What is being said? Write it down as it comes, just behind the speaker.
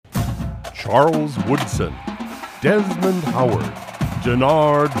Charles Woodson, Desmond Howard,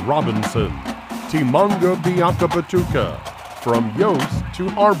 Denard Robinson, Timonga Biakabatuka, from Yost to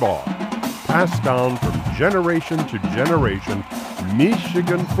Harbaugh. Passed down from generation to generation,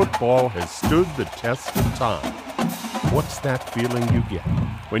 Michigan football has stood the test of time. What's that feeling you get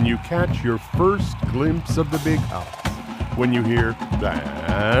when you catch your first glimpse of the big house? When you hear,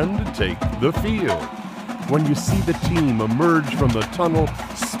 "and take the field." When you see the team emerge from the tunnel,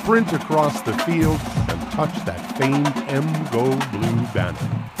 sprint across the field, and touch that famed M-Go Blue banner.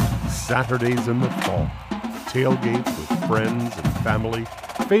 Saturdays in the fall, tailgates with friends and family,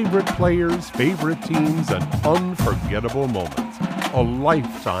 favorite players, favorite teams, and unforgettable moments. A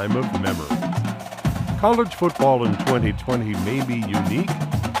lifetime of memories. College football in 2020 may be unique,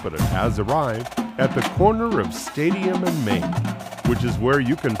 but it has arrived at the corner of Stadium and Main, which is where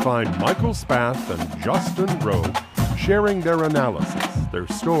you can find Michael Spath and Justin Rowe sharing their analysis, their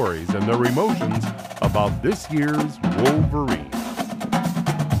stories, and their emotions about this year's Wolverines.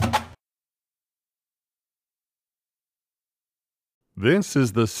 This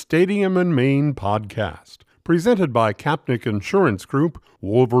is the Stadium and Main podcast, presented by Kapnick Insurance Group,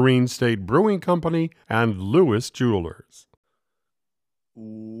 Wolverine State Brewing Company, and Lewis Jewelers.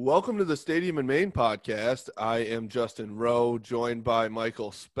 Welcome to the Stadium and Main podcast. I am Justin Rowe, joined by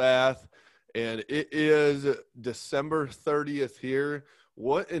Michael Spath, and it is December 30th here.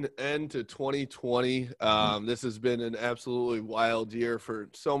 What an end to 2020. This has been an absolutely wild year for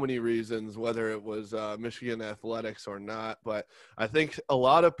so many reasons, whether it was Michigan athletics or not. But I think a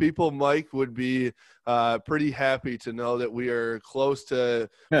lot of people, Mike, would be pretty happy to know that we are close to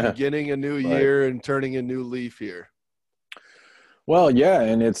beginning a new year and turning a new leaf here. Well, yeah,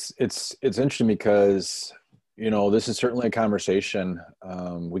 and it's interesting because, this is certainly a conversation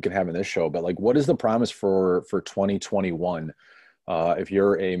we can have in this show, but like, what is the promise for 2021? If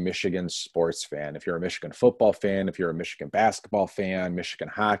you're a Michigan sports fan, if you're a Michigan football fan, if you're a Michigan basketball fan, Michigan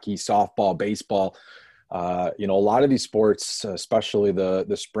hockey, softball, baseball, a lot of these sports, especially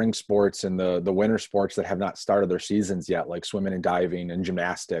the spring sports and the winter sports that have not started their seasons yet, like swimming and diving and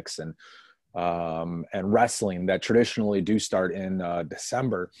gymnastics and wrestling that traditionally do start in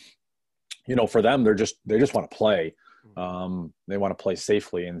December, for them, they just want to play. They want to play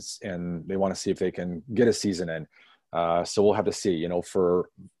safely and they want to see if they can get a season in. So we'll have to see, for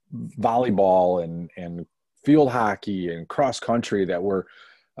volleyball and field hockey and cross country that were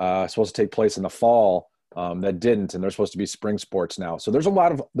supposed to take place in the fall that didn't, and they're supposed to be spring sports now. So there's a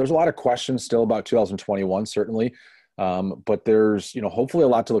lot of questions still about 2021, certainly. But there's, hopefully a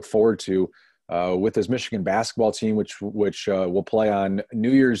lot to look forward to with this Michigan basketball team, which will play on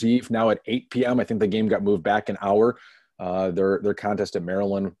New Year's Eve now at 8 p.m. I think the game got moved back an hour. Their contest at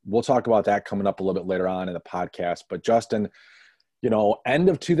Maryland. We'll talk about that coming up a little bit later on in the podcast. But Justin, end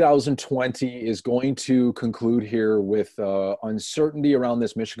of 2020 is going to conclude here with uncertainty around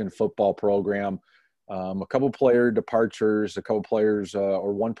this Michigan football program. A couple player departures, a couple players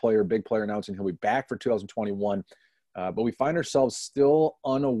or one player, big player announcing he'll be back for 2021. But we find ourselves still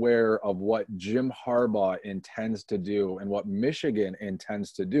unaware of what Jim Harbaugh intends to do and what Michigan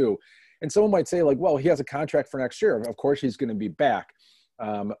intends to do. And someone might say, like, well, he has a contract for next year. Of course, he's going to be back.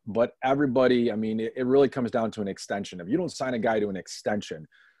 But everybody, it really comes down to an extension. If you don't sign a guy to an extension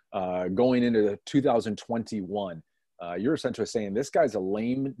going into 2021, you're essentially saying this guy's a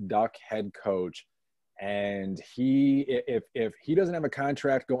lame duck head coach. And if he doesn't have a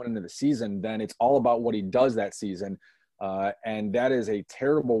contract going into the season, then it's all about what he does that season. And that is a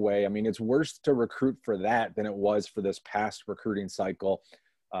terrible way. It's worse to recruit for that than it was for this past recruiting cycle.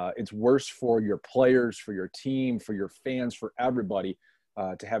 It's worse for your players, for your team, for your fans, for everybody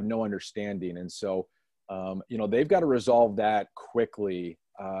to have no understanding. And so, they've got to resolve that quickly.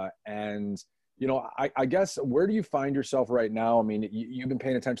 I guess, where do you find yourself right now? You've been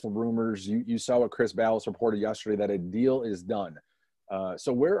paying attention to rumors. You saw what Chris Ballas reported yesterday, that a deal is done.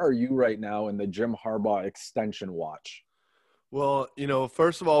 So where are you right now in the Jim Harbaugh extension watch? Well,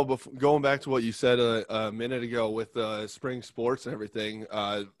 first of all, going back to what you said a minute ago with spring sports and everything,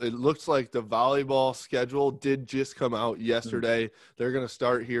 it looks like the volleyball schedule did just come out yesterday. They're going to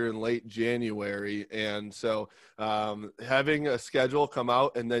start here in late January. And so having a schedule come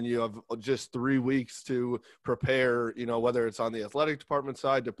out and then you have just 3 weeks to prepare, whether it's on the athletic department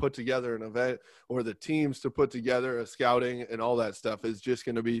side to put together an event or the teams to put together a scouting and all that stuff is just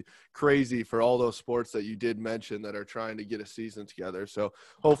going to be crazy for all those sports that you did mention that are trying to get a season together. So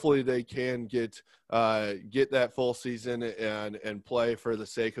hopefully they can get that full season and play for the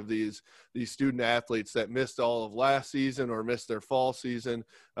sake of these student athletes that missed all of last season or missed their fall season.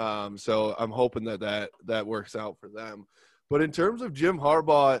 So I'm hoping that works out for them. But in terms of Jim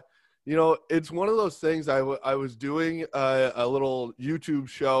Harbaugh, You know, it's one of those things. I was doing a little YouTube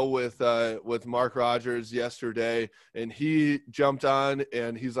show with Mark Rogers yesterday, and he jumped on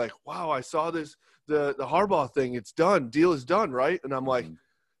and he's like, "Wow, I saw this the Harbaugh thing. It's done. Deal is done, right?" And I'm like,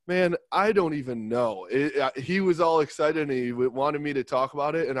 "Man, I don't even know." He was all excited and he wanted me to talk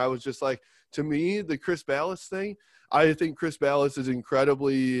about it, and I was just like, to me, the Chris Balas thing. I think Chris Balas is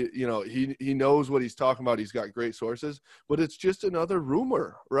incredibly, you know, he knows what he's talking about. He's got great sources, but it's just another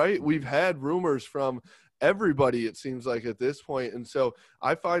rumor, right? We've had rumors from everybody, it seems like, at this point. And so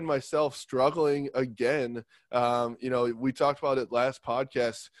I find myself struggling again. You know, we talked about it last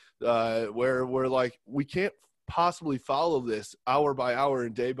podcast where we're like, we can't possibly follow this hour by hour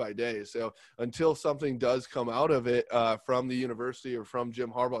and day by day. So until something does come out of it from the university or from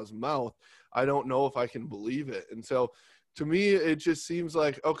Jim Harbaugh's mouth, I don't know if I can believe it. And so to me, it just seems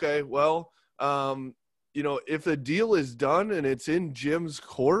like, okay, well, you know, if the deal is done and it's in Jim's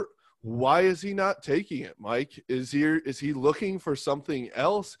court, why is he not taking it, Mike? Is he looking for something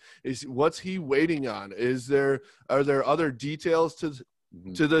else? What's he waiting on? Are there other details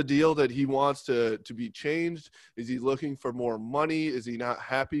to the deal that he wants to be changed? Is he looking for more money? Is he not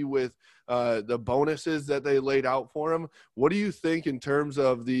happy with the bonuses that they laid out for him? What do you think in terms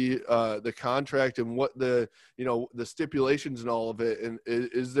of the contract and what the stipulations and all of it? And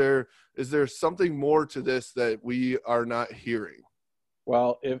is there something more to this that we are not hearing?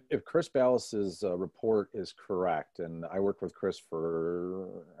 Well, if Chris Balas's report is correct, and I worked with Chris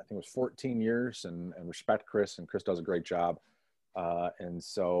for, I think it was 14 years, and respect Chris, and Chris does a great job. And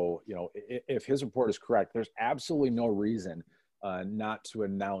so, you know, if his report is correct, there's absolutely no reason not to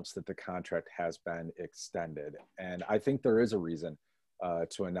announce that the contract has been extended. And I think there is a reason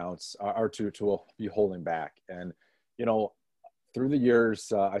to announce or to be holding back. And, you know, through the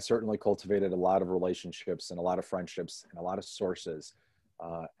years, I certainly cultivated a lot of relationships and a lot of friendships and a lot of sources.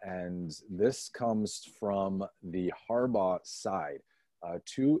 And this comes from the Harbaugh side.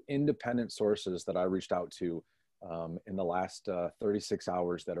 Two independent sources that I reached out to in the last 36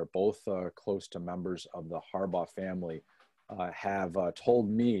 hours that are both close to members of the Harbaugh family have told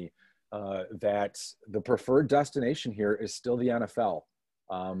me that the preferred destination here is still the NFL,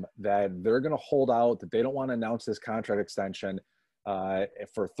 that they're going to hold out, that they don't want to announce this contract extension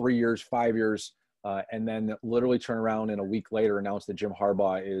for 3 years, 5 years, and then literally turn around and a week later announce that Jim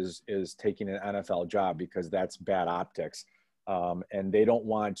Harbaugh is taking an NFL job, because that's bad optics. And they don't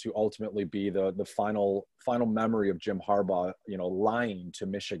want to ultimately be the final memory of Jim Harbaugh, you know, lying to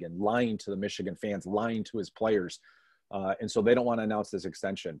Michigan, lying to the Michigan fans, lying to his players. And so they don't want to announce this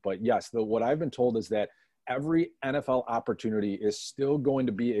extension. But yes, what I've been told is that every NFL opportunity is still going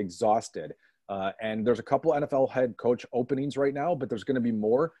to be exhausted. And there's a couple NFL head coach openings right now, but there's going to be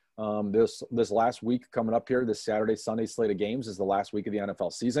more. This last week coming up here, this Saturday, Sunday slate of games is the last week of the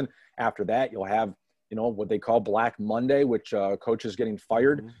NFL season. After that, you'll have, you know, what they call Black Monday, which coaches getting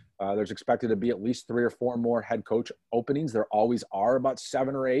fired. There's expected to be at least 3 or 4 more head coach openings. There always are about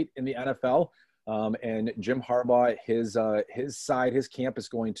 7 or 8 in the NFL. And Jim Harbaugh, his side, his camp is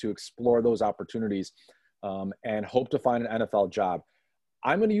going to explore those opportunities and hope to find an NFL job.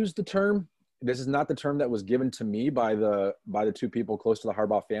 I'm going to use the term. This is not the term that was given to me by the 2 people close to the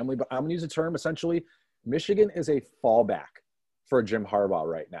Harbaugh family, but I'm going to use the term essentially. Michigan is a fallback for Jim Harbaugh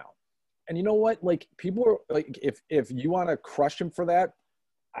right now. And you know what? Like, people are like, if you want to crush him for that,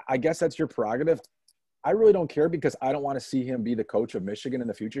 I guess that's your prerogative. I really don't care, because I don't want to see him be the coach of Michigan in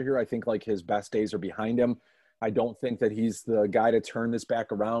the future here. I think like his best days are behind him. I don't think that he's the guy to turn this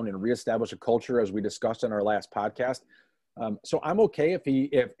back around and reestablish a culture, as we discussed in our last podcast. So I'm okay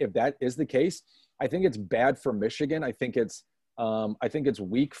if that is the case. I think it's bad for Michigan. I think it's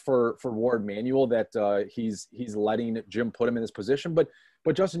weak for Ward Manuel that he's letting Jim put him in this position.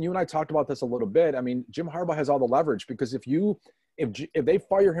 But Justin, you and I talked about this a little bit. I mean, Jim Harbaugh has all the leverage, because if they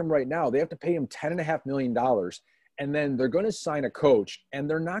fire him right now, they have to pay him $10.5 million, and then they're going to sign a coach, and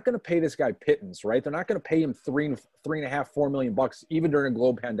they're not going to pay this guy pittance, right? They're not going to pay him $3.5-4 million even during a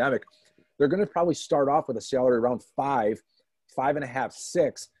global pandemic. They're going to probably start off with a salary around 5.5,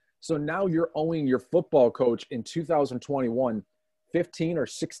 6. So now you're owing your football coach in 2021 $15 or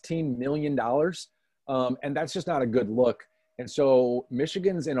 $16 million, and that's just not a good look. And so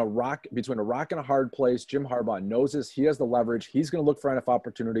Michigan's between a rock and a hard place. Jim Harbaugh knows this. He has the leverage. He's going to look for NFL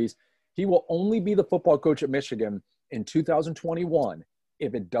opportunities. He will only be the football coach at Michigan in 2021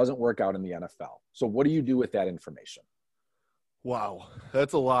 if it doesn't work out in the NFL. So what do you do with that information? Wow,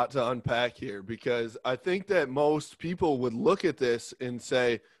 that's a lot to unpack here, because I think that most people would look at this and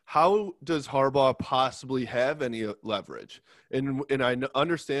say, how does Harbaugh possibly have any leverage? And I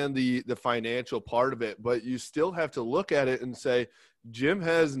understand the financial part of it, but you still have to look at it and say, Jim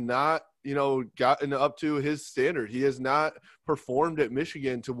has not, gotten up to his standard. He has not performed at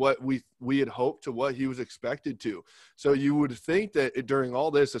Michigan to what we had hoped, to what he was expected to. So you would think that during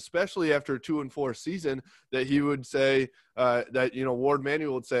all this, especially after a 2-4 season, that he would say that, Ward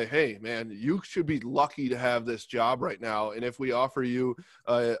Manuel would say, hey, man, you should be lucky to have this job right now. And if we offer you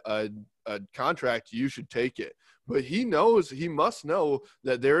a contract, you should take it. But he must know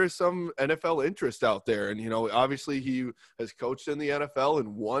that there is some NFL interest out there. And, obviously he has coached in the NFL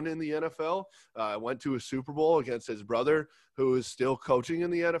and won in the NFL, went to a Super Bowl against his brother, who is still coaching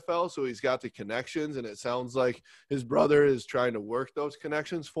in the NFL. So he's got the connections, and it sounds like his brother is trying to work those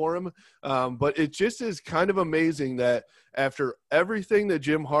connections for him. But it just is kind of amazing that after everything that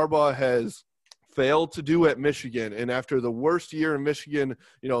Jim Harbaugh has failed to do at Michigan, and after the worst year in Michigan,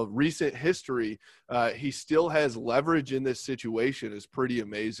 recent history, he still has leverage in this situation is pretty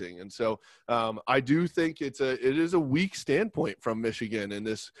amazing. And so I do think it is a weak standpoint from Michigan in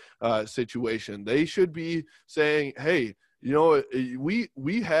this situation. They should be saying, hey, we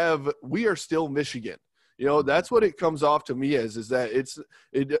are still Michigan. That's what it comes off to me as, is that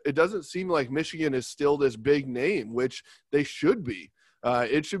it doesn't seem like Michigan is still this big name, which they should be.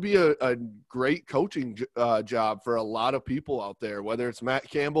 It should be a great coaching job for a lot of people out there, whether it's Matt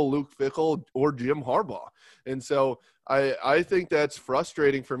Campbell, Luke Fickell, or Jim Harbaugh. And so I think that's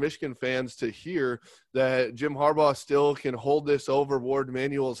frustrating for Michigan fans to hear that Jim Harbaugh still can hold this over Ward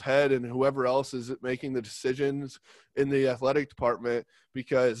Manuel's head and whoever else is making the decisions in the athletic department,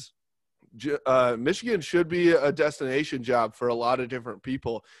 because Michigan should be a destination job for a lot of different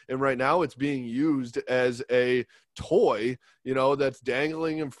people. And right now it's being used as a toy, that's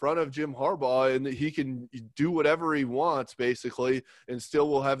dangling in front of Jim Harbaugh, and he can do whatever he wants basically, and still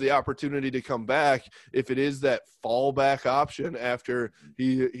will have the opportunity to come back if it is that fallback option after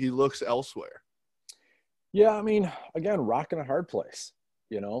he looks elsewhere. Yeah. I mean, again, rock in a hard place.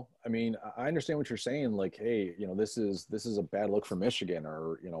 I mean, I understand what you're saying. Like, hey, this is a bad look for Michigan,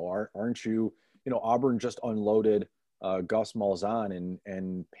 or, aren't you, Auburn just unloaded Gus Malzahn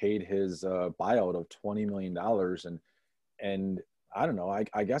and paid his buyout of $20 million. And I don't know,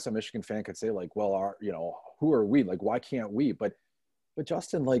 I guess a Michigan fan could say like, well, who are we? Like, why can't we? But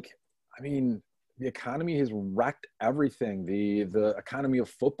Justin, like, I mean, the economy has wrecked everything. The economy of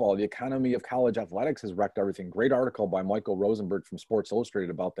football, the economy of college athletics has wrecked everything. Great article by Michael Rosenberg from Sports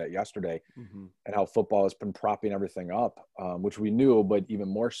Illustrated about that yesterday, and how football has been propping everything up, which we knew, but even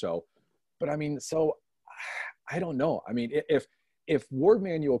more so. But I mean, so I don't know. I mean, if Ward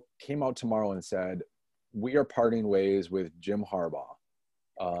Manuel came out tomorrow and said, we are parting ways with Jim Harbaugh,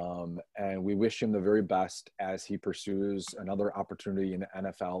 and we wish him the very best as he pursues another opportunity in the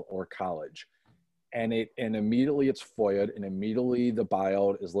NFL or college, and immediately it's FOIA'd, and immediately the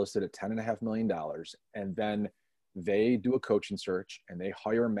buyout is listed at $10.5 million. And then they do a coaching search and they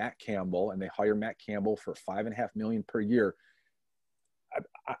hire Matt Campbell, and they hire Matt Campbell for $5.5 million per year.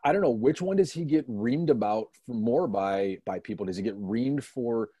 I don't know, which one does he get reamed about for more by people? Does he get reamed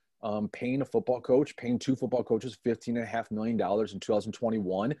for paying a football coach, paying two football coaches $15.5 million in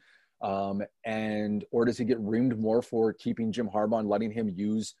 2021? Or does he get reamed more for keeping Jim Harbaugh and letting him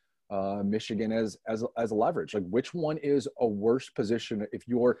use Michigan as a leverage? Like, which one is a worse position if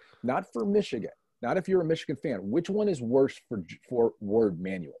you're not for Michigan, not if you're a Michigan fan? Which one is worse for Ward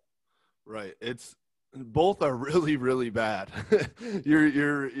Manuel? Right. Both are really, really bad. You're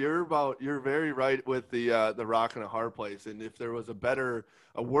very right with the rock and a hard place. And if there was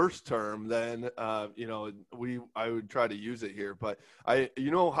a worse term, then I would try to use it here. But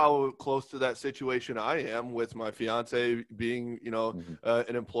how close to that situation I am with my fiance being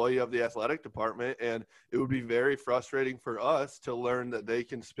an employee of the athletic department, and it would be very frustrating for us to learn that they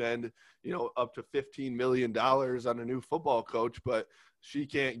can spend up to $15 million on a new football coach, but she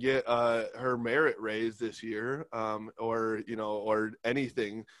can't get her merit raise this year, or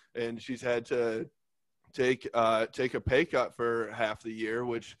anything, and she's had to take a pay cut for half the year,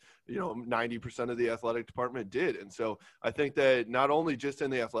 which 90% of the athletic department did. And so I think that not only just in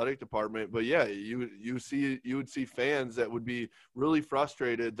the athletic department, but yeah, you would see fans that would be really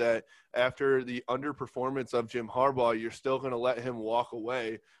frustrated that after the underperformance of Jim Harbaugh, you're still going to let him walk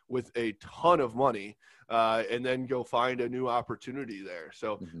away with a ton of money, and then go find a new opportunity there.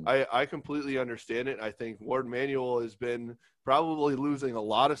 So I completely understand it. I think Ward Manuel has been probably losing a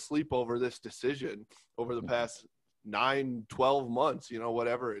lot of sleep over this decision over the past 9-12 months,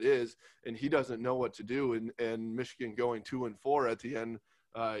 whatever it is, and he doesn't know what to do. And Michigan going 2-4 at the end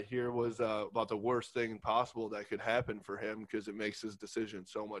here was about the worst thing possible that could happen for him, because it makes his decision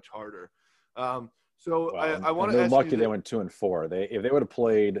so much harder. I want to ask lucky you they went 2-4. If they would have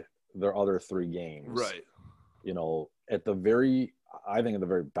played their other three games, right, at the very, I think at the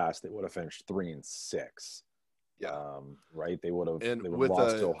very best, they would have finished 3-6. Yeah. Right. They would have with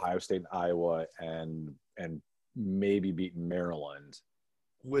lost to Ohio State and Iowa and maybe beaten Maryland.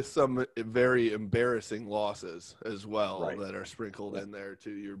 With some very embarrassing losses as well, Right. that are sprinkled in there to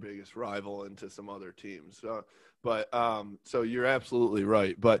your biggest rival and to some other teams. So you're absolutely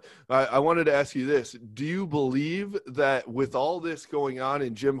right. But I wanted to ask you this. Do you believe that with all this going on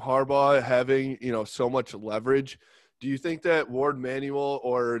and Jim Harbaugh having, so much leverage, do you think that Ward Manuel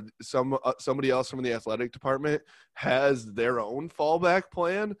or somebody else from the athletic department has their own fallback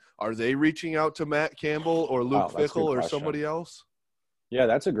plan? Are they reaching out to Matt Campbell or Luke Fickell or somebody else? Yeah,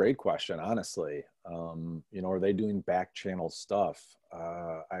 that's a great question, honestly. Are they doing back channel stuff?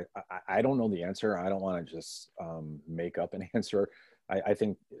 I don't know the answer. I don't want to just make up an answer. I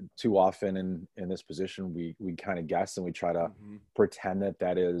think too often in this position, we kind of guess and we try to pretend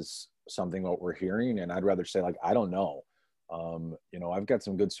that is something what we're hearing. And I'd rather say, like, I don't know. I've got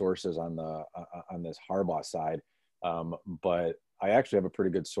some good sources on this Harbaugh side, but I actually have a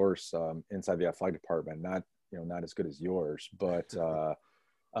pretty good source inside the athletic department, not as good as yours, but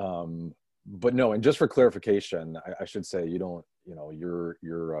no. And just for clarification, I should say your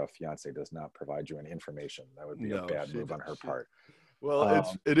fiance does not provide you any information. That would be a bad move on her part.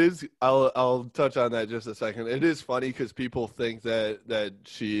 Well, it is. I'll touch on that just a second. It is funny because people think that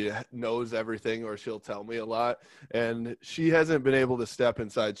she knows everything or she'll tell me a lot, and she hasn't been able to step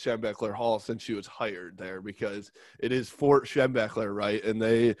inside Schembechler Hall since she was hired there because it is Fort Schembechler, right? And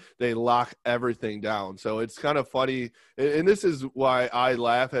they lock everything down. So it's kind of funny, and this is why I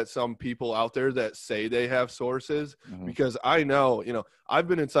laugh at some people out there that say they have sources, because I know, I've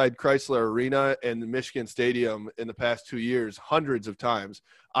been inside Chrysler Arena and the Michigan Stadium in the past 2 years, hundreds of times.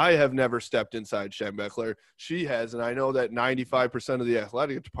 I have never stepped inside Schembechler. She has, and I know that 95% of the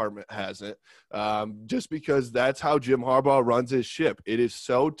athletic department hasn't, just because that's how Jim Harbaugh runs his ship. It is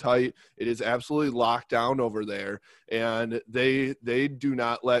so tight. It is absolutely locked down over there, and they do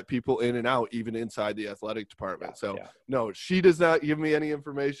not let people in and out, even inside the athletic department. No, she does not give me any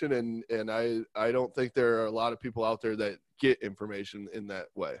information, and I don't think there are a lot of people out there that get information in that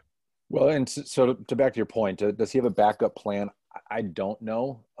way. Well, and so to back to your point, does he have a backup plan? I don't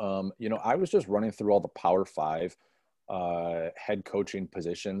know. I was just running through all the Power 5 head coaching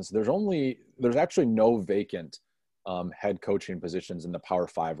positions. There's actually no vacant head coaching positions in the Power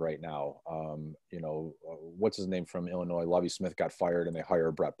 5 right now. What's his name from Illinois? Lovie Smith got fired, and they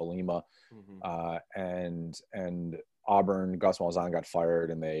hired Brett Bielema. And Auburn, Gus Malzahn got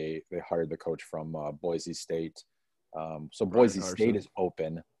fired, and they hired the coach from Boise State. So Boise State is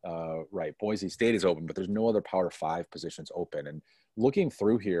open, right? Boise State is open, but there's no other Power 5 positions open. And looking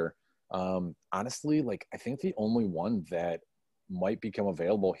through here, honestly, like, I think the only one that might become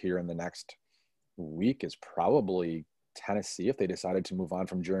available here in the next week is probably Tennessee, if they decided to move on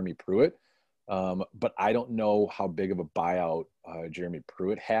from Jeremy Pruitt. But I don't know how big of a buyout Jeremy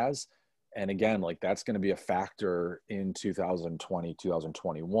Pruitt has. And again, like, that's going to be a factor in 2020,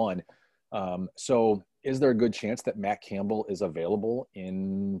 2021. So is there a good chance that Matt Campbell is available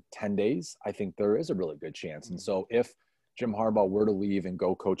in 10 days? I think there is a really good chance. And so if Jim Harbaugh were to leave and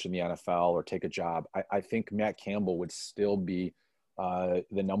go coach in the NFL or take a job, I think Matt Campbell would still be the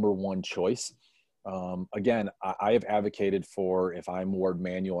number one choice. Again, I have advocated for, if I'm Ward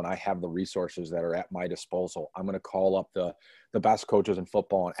Manuel and I have the resources that are at my disposal, I'm going to call up the best coaches in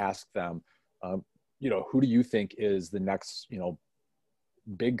football and ask them, who do you think is the next,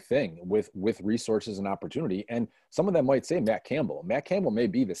 big thing with resources and opportunity? And some of them might say Matt Campbell. Matt Campbell may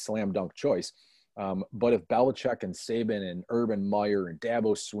be the slam dunk choice. But if Belichick and Saban and Urban Meyer and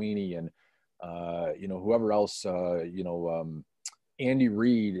Dabo Sweeney and, whoever else, Andy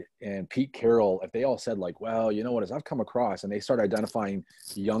Reid and Pete Carroll, if they all said, like, well, you know what, as I've come across, and they start identifying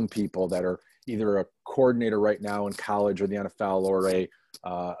young people that are either a coordinator right now in college or the NFL, or a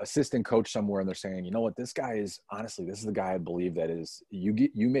assistant coach somewhere, and they're saying, you know what, this guy is, honestly, this is the guy I believe that is,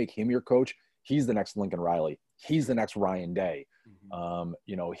 you make him your coach, he's the next Lincoln Riley, he's the next Ryan Day,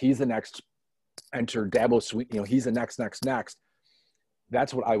 he's the next, enter Dabo Sweet, he's the next.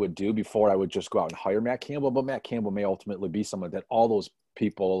 That's what I would do before I would just go out and hire Matt Campbell. But Matt Campbell may ultimately be someone that all those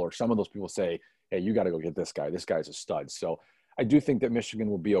people, or some of those people, say, hey, you got to go get this guy. This guy's a stud. So I do think that Michigan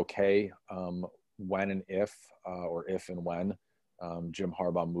will be okay when and if, or if and when Jim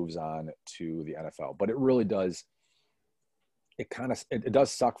Harbaugh moves on to the NFL. But it really does, it does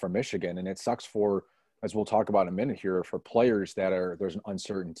suck for Michigan, and it sucks for, as we'll talk about in a minute here, for players that there's an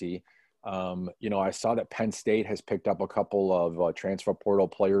uncertainty. I saw that Penn State has picked up a couple of transfer portal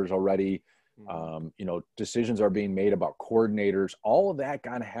players already. Decisions are being made about coordinators. All of that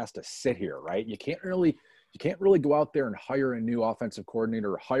kind of has to sit here, right? You can't really You can't really go out there and hire a new offensive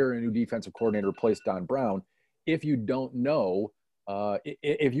coordinator or hire a new defensive coordinator to replace Don Brown if you don't know,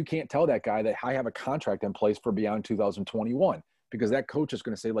 if you can't tell that guy that I have a contract in place for beyond 2021, because that coach is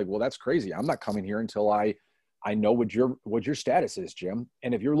going to say like, well, that's crazy. I'm not coming here until I know what your status is, Jim.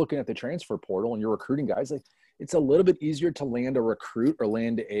 And if you're looking at the transfer portal and you're recruiting guys, like it's a little bit easier to land a recruit or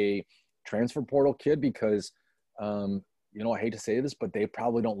land a transfer portal kid because, I hate to say this, but they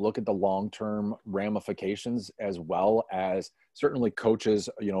probably don't look at the long-term ramifications as well as certainly coaches,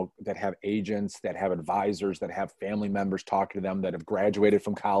 that have agents, that have advisors, that have family members talking to them, that have graduated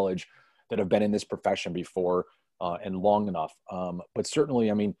from college, that have been in this profession before and long enough. But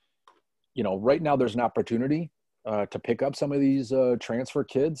certainly, I mean, right now there's an opportunity to pick up some of these transfer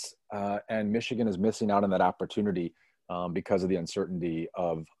kids, and Michigan is missing out on that opportunity because of the uncertainty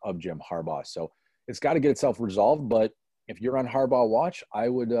of Jim Harbaugh. So it's got to get itself resolved. But if you're on Harbaugh watch, I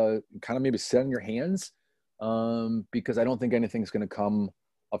would kind of maybe sit on your hands because I don't think anything's going to come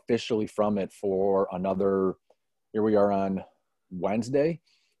officially from it for another. Here we are on Wednesday.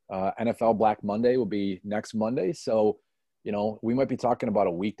 NFL Black Monday will be next Monday. So, we might be talking about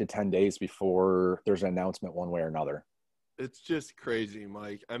a week to 10 days before there's an announcement one way or another. It's just crazy,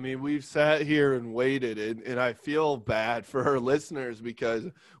 Mike. I mean, we've sat here and waited, and I feel bad for our listeners because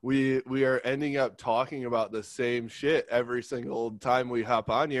we are ending up talking about the same shit every single time we hop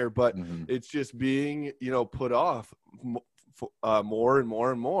on here, but it's just being, put off more and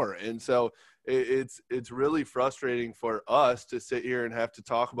more and more. And so it's really frustrating for us to sit here and have to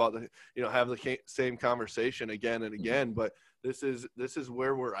talk about have the same conversation again and again, but this is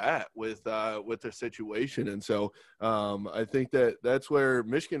where we're at with the situation. And so I think that's where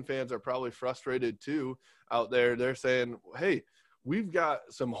Michigan fans are probably frustrated too out there. They're saying, hey, we've got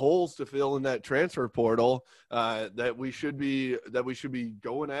some holes to fill in that transfer portal that we should be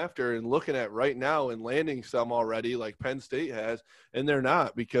going after and looking at right now and landing some already, like Penn State has, and they're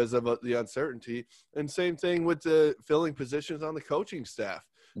not because of the uncertainty. And same thing with the filling positions on the coaching staff.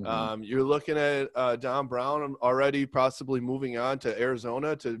 You're looking at Don Brown already possibly moving on to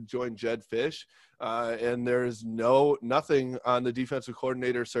Arizona to join Jed Fish, and there's nothing on the defensive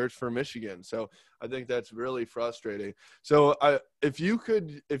coordinator search for Michigan. So I think that's really frustrating. So if you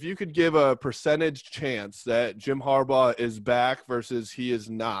could give a percentage chance that Jim Harbaugh is back versus he is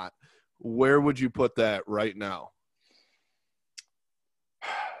not, where would you put that right now?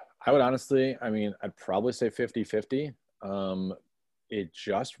 I would honestly, I'd probably say 50-50. It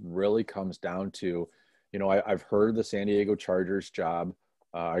just really comes down to, I've heard the San Diego Chargers job.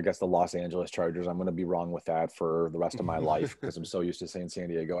 I guess the Los Angeles Chargers, I'm going to be wrong with that for the rest of my life because I'm so used to saying San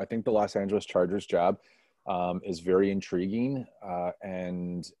Diego. I think the Los Angeles Chargers job is very intriguing.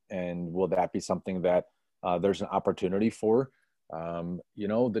 And will that be something that there's an opportunity for?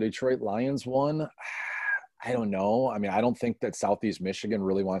 The Detroit Lions one, I don't know. I don't think that Southeast Michigan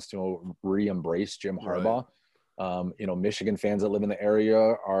really wants to re-embrace Jim Harbaugh. Right. Michigan fans that live in the area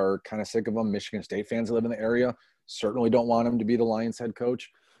are kind of sick of him. Michigan State fans that live in the area certainly don't want him to be the Lions head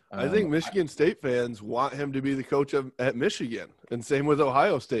coach. I think Michigan State fans want him to be the coach at Michigan, and same with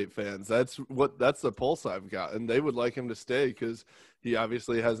Ohio State fans. That's the pulse I've got, and they would like him to stay because he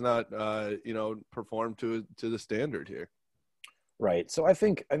obviously has not, performed to the standard here. Right. So I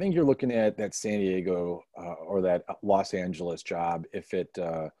think you're looking at that San Diego or that Los Angeles job if it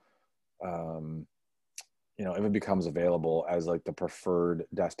if it becomes available as like the preferred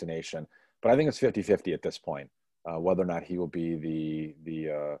destination. But I think it's 50-50 at this point, whether or not he will be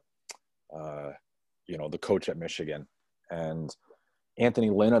the coach at Michigan. And Anthony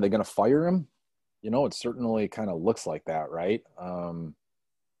Lynn, are they going to fire him? It certainly kind of looks like that, right?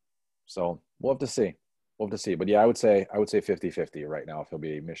 So we'll have to see. But yeah, I would say 50-50 right now if he'll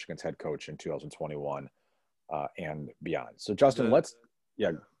be Michigan's head coach in 2021 and beyond. So Justin,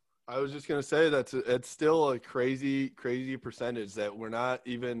 I was just going to say it's still a crazy percentage that we're not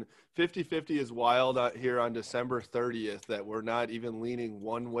even 50-50 is wild out here on December 30th that we're not even leaning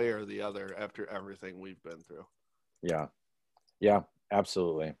one way or the other after everything we've been through. Yeah,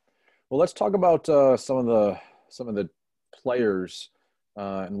 absolutely. Well, let's talk about some of the players,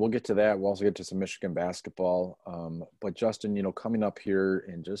 and we'll get to that. We'll also get to some Michigan basketball. But Justin, coming up here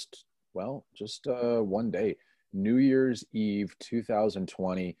in just one day, New Year's Eve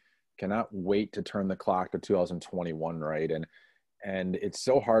 2020. Cannot wait to turn the clock to 2021, right? And it's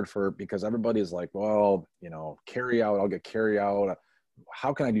so hard because everybody's like, well, carry out, I'll get carry out.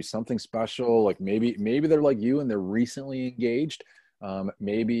 How can I do something special? Like maybe they're like you and they're recently engaged.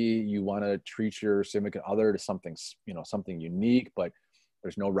 Maybe you want to treat your significant other to something, something unique, but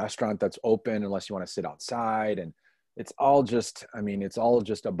there's no restaurant that's open unless you want to sit outside. And it's all just, I mean, it's all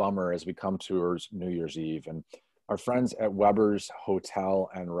just a bummer as we come towards New Year's Eve. And our friends at Weber's Hotel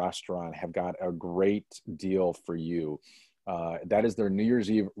and Restaurant have got a great deal for you. That is their New Year's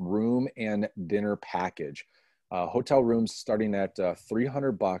Eve room and dinner package. Hotel rooms starting at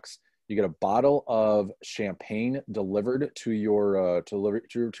 $300. You get a bottle of champagne delivered to your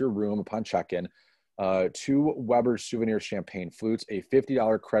to your room upon check-in. 2 Weber's souvenir champagne flutes, a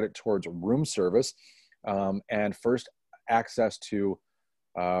 $50 credit towards room service, and first access to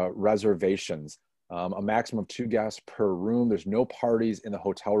reservations. A maximum of 2 guests per room. There's no parties in the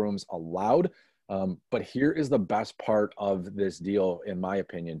hotel rooms allowed. But here is the best part of this deal, in my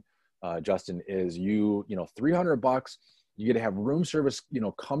opinion, Justin, is $300. You get to have room service,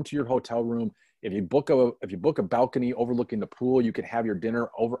 come to your hotel room. If you book a balcony overlooking the pool, you can have your dinner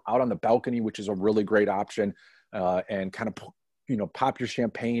out on the balcony, which is a really great option, and kind of, pop your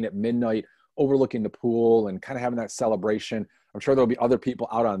champagne at midnight overlooking the pool and kind of having that celebration. I'm sure there'll be other people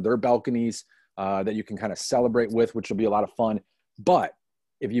out on their balconies that you can kind of celebrate with, which will be a lot of fun. But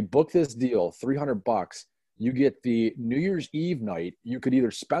if you book this deal, $300, you get the New Year's Eve night. You could either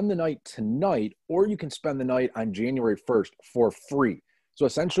spend the night tonight or you can spend the night on January 1st for free. So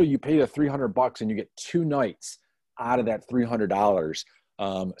essentially you pay the $300 and you get 2 nights out of that $300.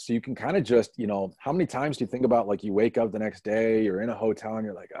 So you can kind of just, how many times do you think about, like, you wake up the next day, you're in a hotel and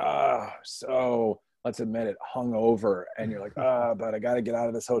you're like, so let's admit it, hungover. And you're like, but I got to get out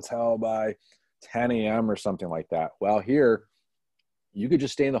of this hotel by 10 a.m. or something like that. Well, here you could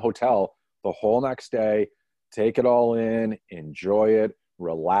just stay in the hotel the whole next day, take it all in, enjoy it,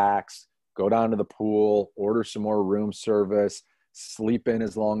 relax, go down to the pool, order some more room service, sleep in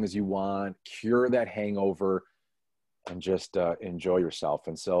as long as you want, cure that hangover, and just enjoy yourself.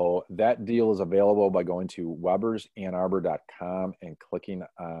 And so that deal is available by going to webersanarbor.com and clicking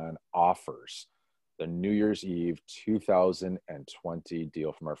on offers. The New Year's Eve 2020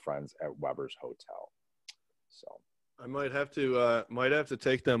 deal from our friends at Weber's Hotel. So I might have to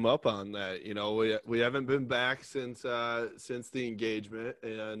take them up on that. We haven't been back since the engagement,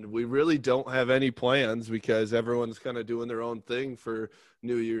 and we really don't have any plans because everyone's kind of doing their own thing for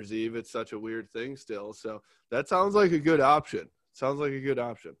New Year's Eve. It's such a weird thing still. So that sounds like a good option.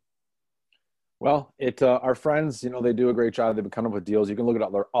 Well, our friends, they do a great job. They've been coming up with deals. You can look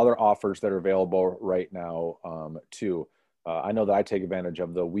at other offers that are available right now, too. I know that I take advantage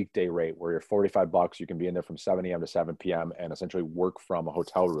of the weekday rate where you're $45. You can be in there from 7 a.m. to 7 p.m. and essentially work from a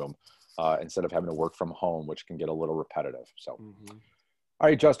hotel room instead of having to work from home, which can get a little repetitive. So, All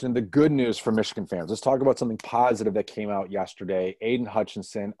right, Justin, the good news for Michigan fans. Let's talk about something positive that came out yesterday. Aiden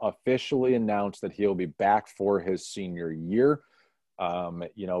Hutchinson officially announced that he'll be back for his senior year.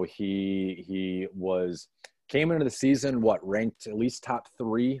 He came into the season, ranked at least top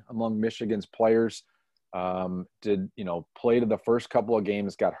 3 among Michigan's players. Played the first couple of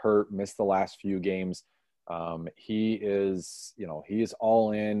games, got hurt, missed the last few games. He is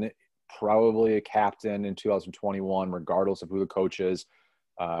all in, probably a captain in 2021, regardless of who the coach is.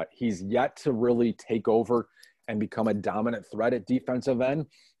 He's yet to really take over and become a dominant threat at defensive end.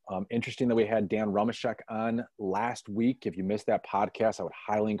 Interesting that we had Dan Rumashek on last week. If you missed that podcast, I would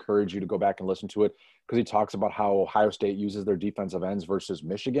highly encourage you to go back and listen to it because he talks about how Ohio State uses their defensive ends versus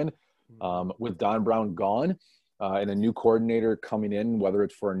Michigan. With Don Brown gone and a new coordinator coming in, whether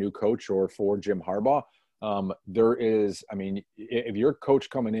it's for a new coach or for Jim Harbaugh, if you're a coach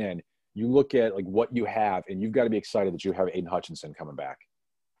coming in, you look at what you have and you've got to be excited that you have Aiden Hutchinson coming back.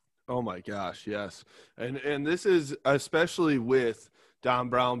 Oh my gosh. Yes. And this is especially with Don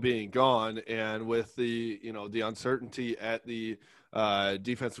Brown being gone and with the uncertainty at the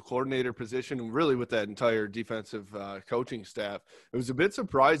defensive coordinator position, and really with that entire defensive coaching staff. It was a bit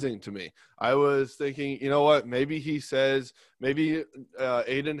surprising to me. I was thinking, maybe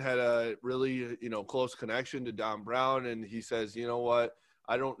Aiden had a really, close connection to Don Brown, and he says,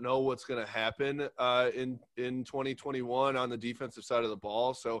 I don't know what's going to happen in 2021 on the defensive side of the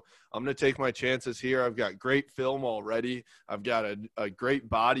ball. So I'm going to take my chances here. I've got great film already. I've got a great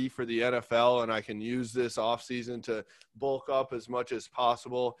body for the NFL, and I can use this offseason to bulk up as much as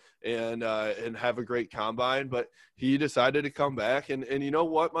possible and have a great combine. But he decided to come back. And you know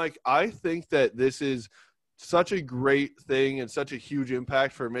what, Mike? I think that this is such a great thing and such a huge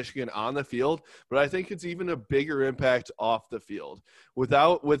impact for Michigan on the field, but I think it's even a bigger impact off the field. With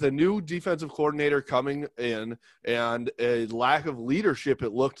a new defensive coordinator coming in and a lack of leadership,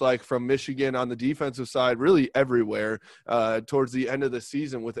 it looked like from Michigan on the defensive side, really everywhere towards the end of the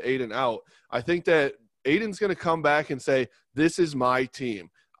season with Aiden out. I think that Aiden's going to come back and say, this is my team.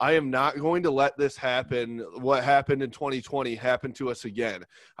 I am not going to let this happen. What happened in 2020 happen to us again.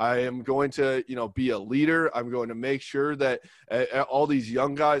 I am going to, be a leader. I'm going to make sure that all these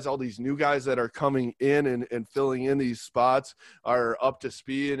young guys, all these new guys that are coming in and filling in these spots are up to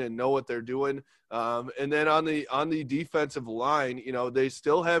speed and know what they're doing. And then on the defensive line, they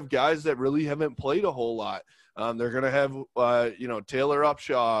still have guys that really haven't played a whole lot. They're going to have, Taylor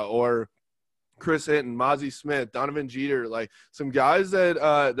Upshaw or Chris Hinton, Mozzie Smith, Donovan Jeter, like some guys that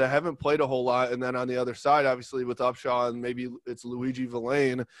haven't played a whole lot. And then on the other side, obviously with Upshaw and maybe it's Luigi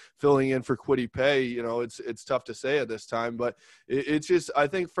Villain filling in for Kwity Paye, it's tough to say at this time, but it's just, I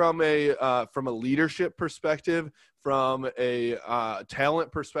think from a leadership perspective, from a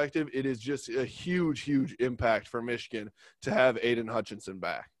talent perspective, it is just a huge, huge impact for Michigan to have Aiden Hutchinson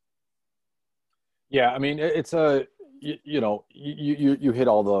back. Yeah. I mean, it's you hit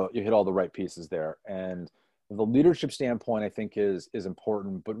all the right pieces there, and the leadership standpoint I think is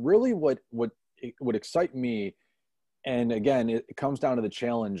important. But really, what would excite me, and again, it comes down to the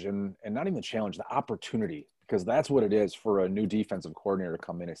challenge and not even the challenge, the opportunity, because that's what it is for a new defensive coordinator to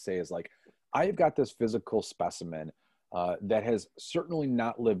come in and say is like, I've got this physical specimen that has certainly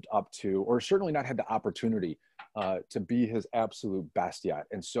not lived up to, or certainly not had the opportunity to be his absolute best yet,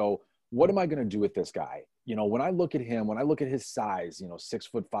 and so. What am I going to do with this guy? When I look at him, when I look at his size,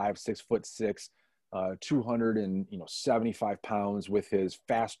 6'5", 6'6", 275 pounds, with his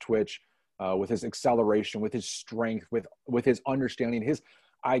fast twitch, with his acceleration, with his strength, with his understanding, his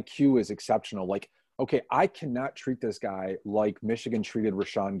IQ is exceptional. Like, okay, I cannot treat this guy like Michigan treated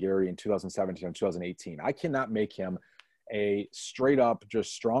Rashawn Gary in 2017 and 2018. I cannot make him a straight up,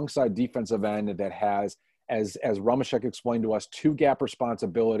 just strong side defensive end that has, as Ramashek explained to us, 2-gap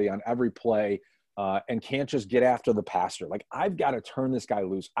responsibility on every play and can't just get after the passer. Like, I've got to turn this guy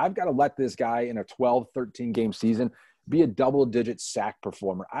loose. I've got to let this guy in a 12, 13-game season be a double-digit sack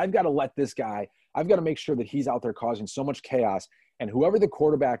performer. I've got to let this guy – I've got to make sure that he's out there causing so much chaos. And whoever the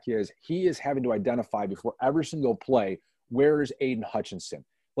quarterback is, he is having to identify before every single play, where is Aiden Hutchinson?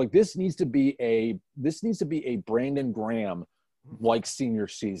 Like, this needs to be a Brandon Graham-like senior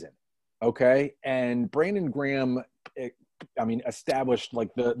season. Okay. And Brandon Graham, established like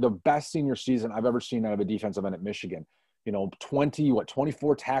the best senior season I've ever seen out of a defensive end at Michigan.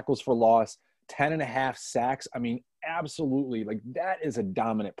 24 tackles for loss, 10.5 sacks. I mean, absolutely. Like, that is a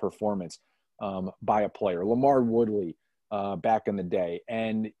dominant performance by a player. Lamar Woodley back in the day.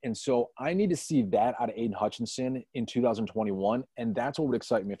 And so I need to see that out of Aiden Hutchinson in 2021. And that's what would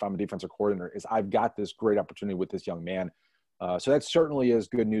excite me if I'm a defensive coordinator, is I've got this great opportunity with this young man. So that certainly is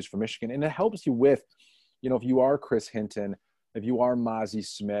good news for Michigan. And it helps you with, if you are Chris Hinton, if you are Mozzie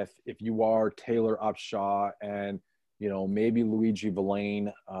Smith, if you are Taylor Upshaw and, maybe Luigi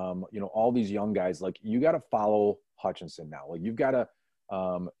Villain, all these young guys, like, you got to follow Hutchinson now. Like, you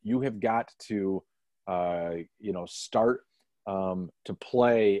have got to, start to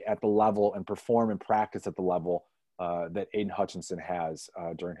play at the level and perform and practice at the level that Aiden Hutchinson has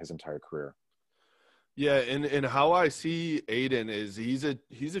during his entire career. Yeah, and how I see Aiden is he's a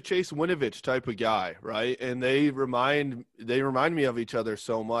Chase Winovich type of guy, right? And they remind me of each other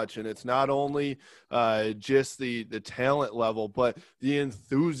so much. And it's not only just the talent level, but the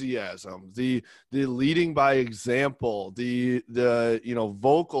enthusiasm, the leading by example, the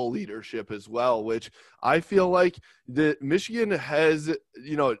vocal leadership as well, which I feel like the Michigan has,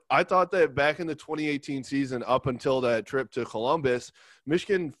 I thought that back in the 2018 season, up until that trip to Columbus,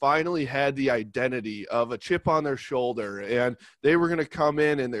 Michigan finally had the identity of a chip on their shoulder, and they were going to come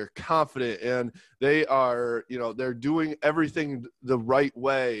in and they're confident and they are, they're doing everything the right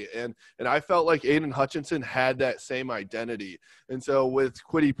way. And I felt like Aiden Hutchinson had that same identity. And so with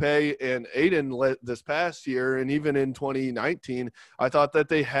Kwity Paye and Aiden this past year, and even in 2019, I thought that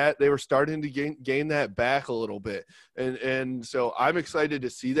they were starting to gain that back a little bit. And so I'm excited to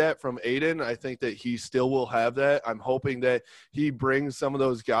see that from Aiden. I think that he still will have that. I'm hoping that he brings some of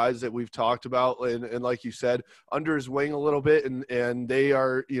those guys that we've talked about and like you said, under his wing a little bit, and they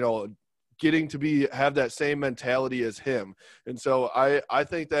are, getting to have that same mentality as him. And so I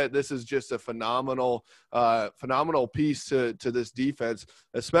think that this is just a phenomenal piece to this defense,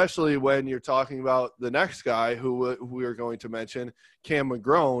 especially when you're talking about the next guy who we are going to mention, Cam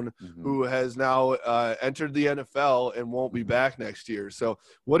McGrone, who has now entered the NFL and won't be back next year. So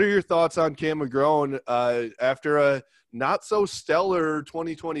what are your thoughts on Cam McGrone after a not so stellar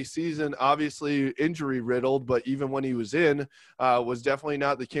 2020 season, obviously injury riddled, but even when he was in, was definitely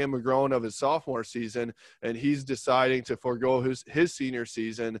not the Cam McGrone of his sophomore season. And he's deciding to forego his senior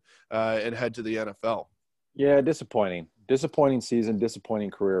season and head to the NFL. Yeah, disappointing season,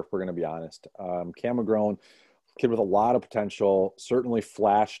 disappointing career, if we're going to be honest. Cam McGrone kid with a lot of potential, certainly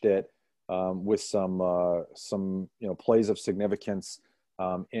flashed it with some plays of significance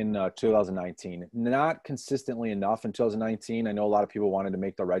in 2019. Not consistently enough in 2019. I know a lot of people wanted to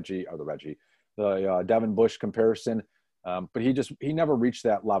make the Devin Bush comparison, but he never reached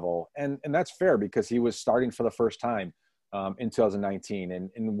that level, and that's fair because he was starting for the first time in 2019,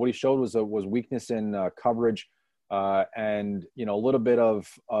 and what he showed was weakness in coverage, and a little bit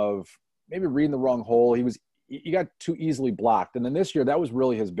of maybe reading the wrong hole. He got too easily blocked, and then this year that was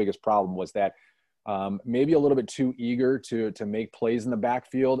really his biggest problem, was that maybe a little bit too eager to make plays in the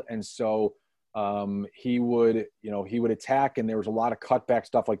backfield, and so he would attack, and there was a lot of cutback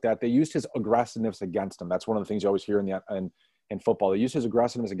stuff like that. They used his aggressiveness against him. That's one of the things you always hear in football. They used his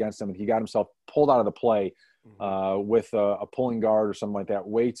aggressiveness against him, and he got himself pulled out of the play with a pulling guard or something like that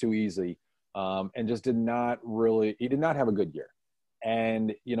way too easy, and just did not have a good year.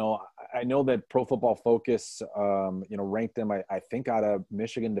 And I know that Pro Football Focus ranked him, I think, out of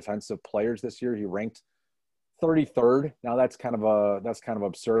Michigan defensive players this year, he ranked 33rd. Now that's kind of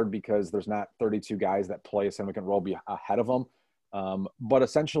absurd because there's not 32 guys that play a significant role ahead of him. But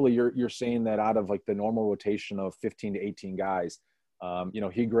essentially you're saying that out of like the normal rotation of 15 to 18 guys,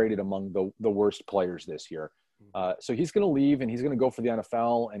 he graded among the worst players this year. So he's going to leave and he's going to go for the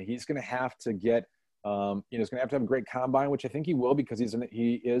NFL, and he's going to have to get, he's going to have a great combine, which I think he will, because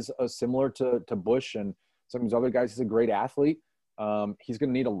he is similar to Bush and some of these other guys. He's a great athlete. He's going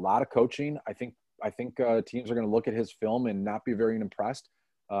to need a lot of coaching. I think teams are going to look at his film and not be very impressed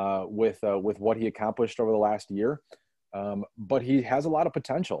with what he accomplished over the last year. But he has a lot of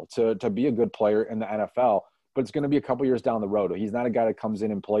potential to be a good player in the NFL. But it's going to be a couple years down the road. He's not a guy that comes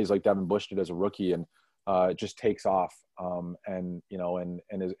in and plays like Devin Bush did as a rookie and just takes off and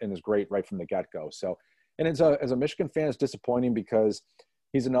is great right from the get-go. So, and as a Michigan fan, it's disappointing because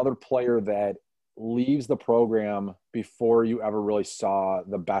he's another player that leaves the program before you ever really saw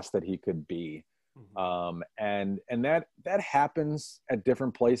the best that he could be. And that happens at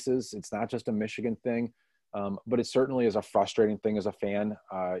different places. It's not just a Michigan thing, but it certainly is a frustrating thing as a fan.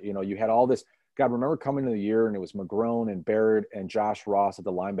 You had all this. God, remember coming into the year and it was McGrone and Barrett and Josh Ross at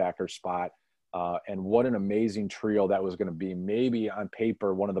the linebacker spot. And what an amazing trio that was going to be. Maybe on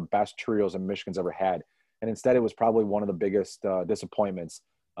paper, one of the best trios that Michigan's ever had. And instead, it was probably one of the biggest disappointments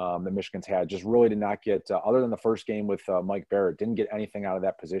that Michigan's had. Just really did not get, other than the first game with Mike Barrett, didn't get anything out of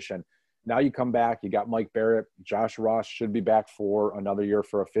that position. Now you come back, you got Mike Barrett. Josh Ross should be back for another year,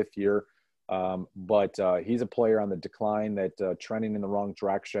 for a fifth year. But he's a player on the decline that trending in the wrong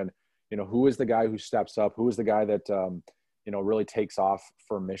direction. Who is the guy who steps up? Who is the guy that, really takes off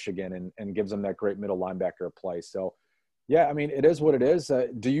for Michigan and gives them that great middle linebacker play? So, yeah, I mean, it is what it is.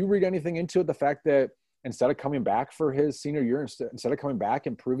 Do you read anything into it? The fact that instead of coming back for his senior year, instead of coming back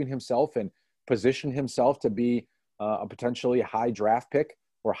and proving himself and position himself to be a potentially high draft pick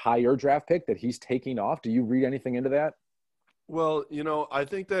or higher draft pick, that he's taking off? Do you read anything into that? Well, I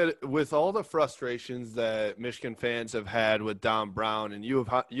think that with all the frustrations that Michigan fans have had with Don Brown, and you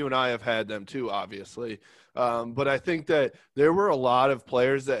and I have had them too, obviously, but I think that there were a lot of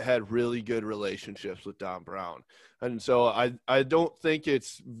players that had really good relationships with Don Brown. And so I don't think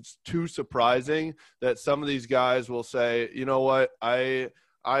it's too surprising that some of these guys will say, you know what, I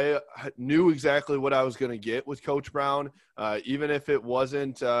knew exactly what I was going to get with Coach Brown, even if it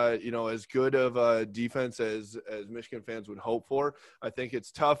wasn't, as good of a defense as Michigan fans would hope for. I think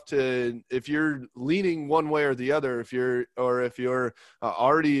it's tough if you're leaning one way or the other, if you're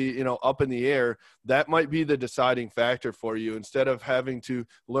already, up in the air, that might be the deciding factor for you, instead of having to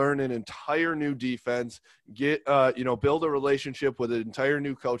learn an entire new defense, build a relationship with an entire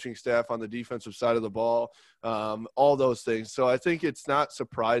new coaching staff on the defensive side of the ball, all those things. So I think it's not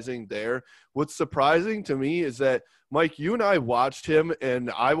surprising there. What's surprising to me is that, Mike, you and I watched him, and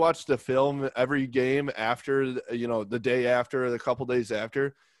I watched the film every game after, the day after, the couple days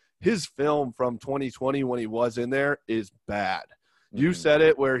after. His film from 2020 when he was in there is bad. You said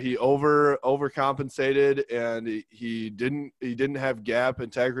it, where he overcompensated and he didn't have gap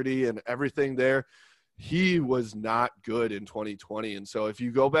integrity and everything there. He was not good in 2020. And so if you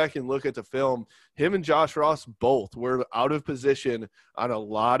go back and look at the film, him and Josh Ross both were out of position on a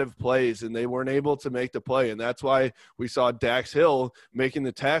lot of plays, and they weren't able to make the play. And that's why we saw Dax Hill making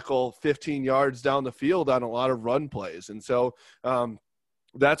the tackle 15 yards down the field on a lot of run plays. And so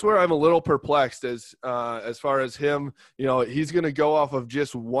That's where I'm a little perplexed as far as him. He's going to go off of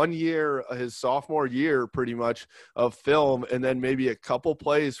just 1 year, his sophomore year, pretty much, of film, and then maybe a couple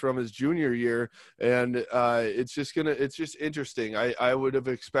plays from his junior year. And it's just interesting. I would have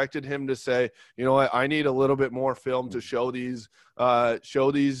expected him to say, you know what, I need a little bit more film to show these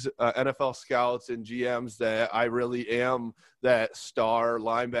NFL scouts and GMs that I really am that star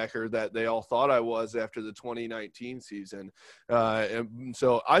linebacker that they all thought I was after the 2019 season. And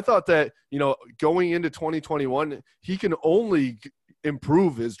so I thought that, going into 2021, he can only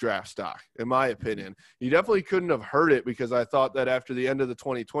improve his draft stock, in my opinion. He definitely couldn't have hurt it, because I thought that after the end of the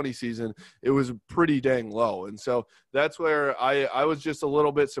 2020 season, it was pretty dang low. And so that's where I was just a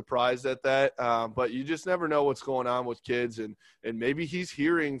little bit surprised at that. But you just never know what's going on with kids. And maybe he's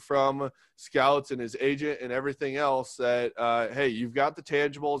hearing from scouts and his agent and everything else that, hey, you've got the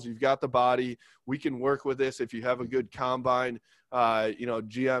tangibles, you've got the body, we can work with this. If you have a good combine,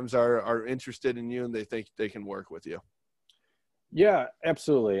 GMs are interested in you and they think they can work with you. Yeah,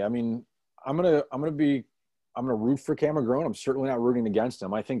 absolutely. I mean, I'm gonna root for Cameron Grown. I'm certainly not rooting against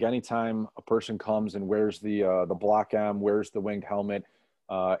him. I think anytime a person comes and wears the block M, wears the winged helmet,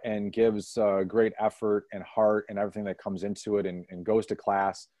 and gives great effort and heart and everything that comes into it, and goes to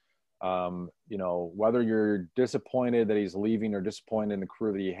class, whether you're disappointed that he's leaving or disappointed in the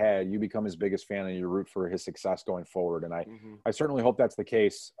career that he had, you become his biggest fan and you root for his success going forward. And I certainly hope that's the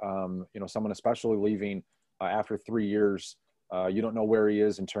case. Someone especially leaving after 3 years. You don't know where he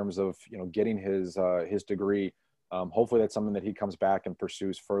is in terms of, getting his degree. Hopefully that's something that he comes back and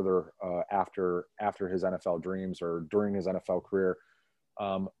pursues further after his NFL dreams or during his NFL career.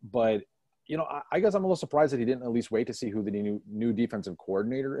 But I guess I'm a little surprised that he didn't at least wait to see who the new defensive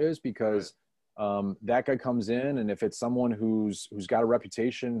coordinator is, because that guy comes in, and if it's someone who's got a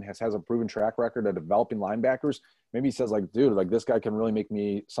reputation, has a proven track record of developing linebackers, maybe he says, like, dude, like, this guy can really make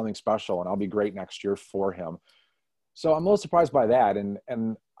me something special and I'll be great next year for him. So I'm a little surprised by that. And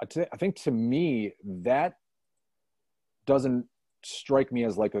I think, to me, that doesn't strike me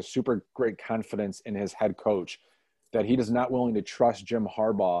as like a super great confidence in his head coach, that he is not willing to trust Jim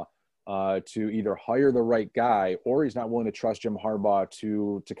Harbaugh to either hire the right guy, or he's not willing to trust Jim Harbaugh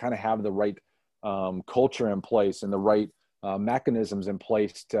to kind of have the right culture in place and the right mechanisms in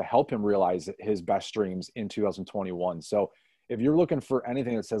place to help him realize his best dreams in 2021. So if you're looking for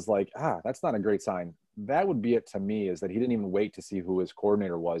anything that says like, that's not a great sign, that would be it to me, is that he didn't even wait to see who his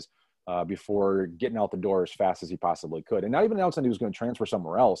coordinator was before getting out the door as fast as he possibly could. And not even announcing he was going to transfer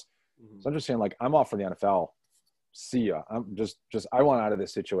somewhere else. So I'm just saying, like, I'm off for the NFL. See ya. I'm just I want out of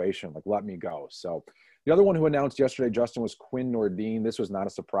this situation. Like, let me go. So the other one who announced yesterday, Justin, was Quinn Nordin. This was not a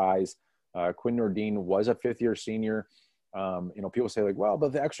surprise. Quinn Nordin was a fifth-year senior. People say, like, well,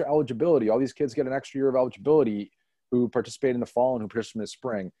 but the extra eligibility, all these kids get an extra year of eligibility who participate in the fall and who participate in the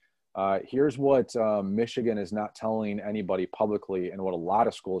spring. Here's what Michigan is not telling anybody publicly, and what a lot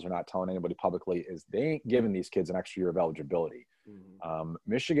of schools are not telling anybody publicly, is they ain't giving these kids an extra year of eligibility.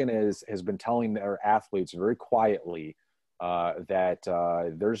 Michigan has been telling their athletes very quietly that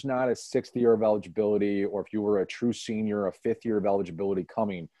there's not a sixth year of eligibility, or if you were a true senior, a fifth year of eligibility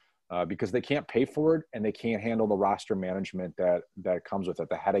coming, because they can't pay for it and they can't handle the roster management that comes with it,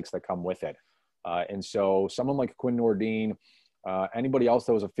 the headaches that come with it. And so someone like Quinn Nordin, anybody else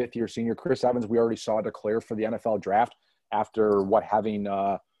that was a fifth-year senior, Chris Evans, we already saw declare for the NFL draft after having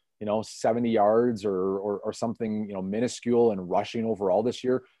 70 yards or something, minuscule and rushing overall this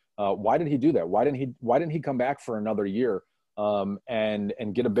year. Why did he do that? Why didn't he come back for another year and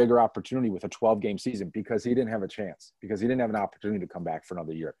get a bigger opportunity with a 12-game season? Because he didn't have a chance, because he didn't have an opportunity to come back for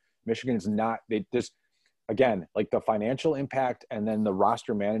another year. Michigan is not, they just, again, like the financial impact and then the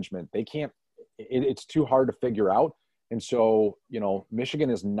roster management, they can't, it's too hard to figure out. And so,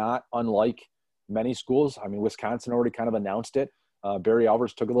 Michigan is not unlike many schools. I mean, Wisconsin already kind of announced it. Barry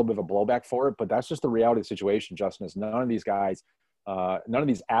Alvarez took a little bit of a blowback for it, but that's just the reality of the situation, Justin, is none of these guys, none of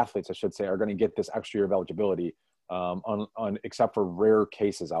these athletes, I should say, are going to get this extra year of eligibility except for rare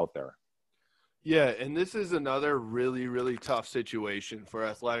cases out there. Yeah, and this is another really, really tough situation for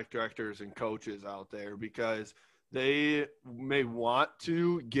athletic directors and coaches out there, because they may want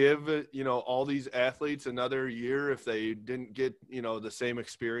to give, all these athletes another year if they didn't get, the same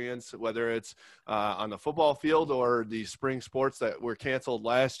experience, whether it's on the football field or the spring sports that were canceled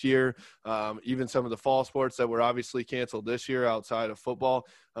last year, even some of the fall sports that were obviously canceled this year outside of football.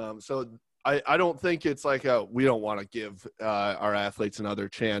 So I don't think it's like we don't want to give our athletes another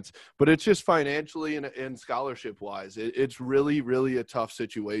chance, but it's just financially and scholarship wise, it's really, really a tough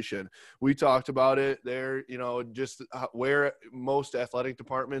situation. We talked about it there, just where most athletic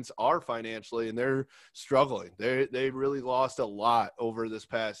departments are financially, and they're struggling. They really lost a lot over this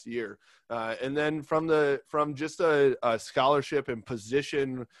past year. And then from just a scholarship and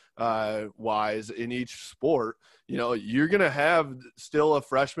position wise in each sport, you're going to have still a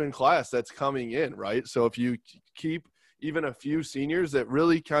freshman class that's coming in, right? So if you keep even a few seniors, that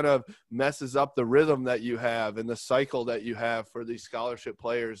really kind of messes up the rhythm that you have and the cycle that you have for these scholarship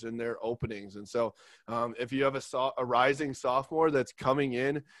players and their openings. And so if you have a rising sophomore that's coming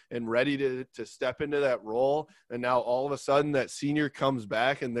in and ready to step into that role, and now all of a sudden that senior comes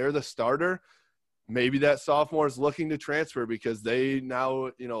back and they're the starter, maybe that sophomore is looking to transfer because they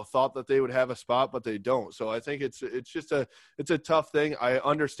now, thought that they would have a spot, but they don't. So I think it's a tough thing. I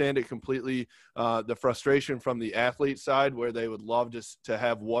understand it completely. The frustration from the athlete side, where they would love to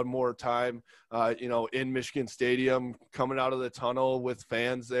have one more time, in Michigan Stadium, coming out of the tunnel with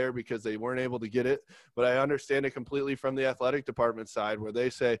fans there because they weren't able to get it. But I understand it completely from the athletic department side, where they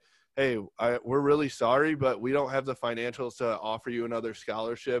say, hey, we're really sorry, but we don't have the financials to offer you another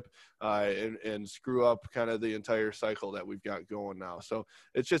scholarship and screw up kind of the entire cycle that we've got going now. So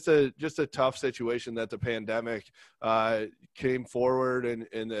it's just a tough situation that the pandemic came forward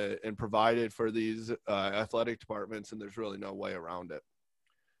and provided for these athletic departments, and there's really no way around it.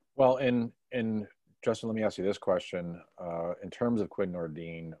 Well, and Justin, let me ask you this question. In terms of Quinn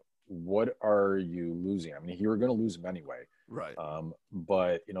Nordine, what are you losing? I mean, you were going to lose him anyway. Right.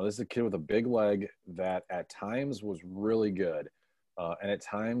 But, this is a kid with a big leg that at times was really good and at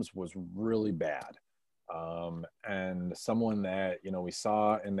times was really bad. And someone that, we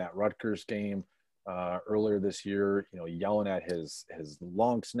saw in that Rutgers game earlier this year, yelling at his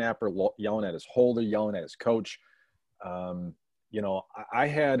long snapper, yelling at his holder, yelling at his coach. I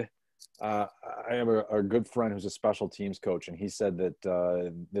have a good friend who's a special teams coach, and he said that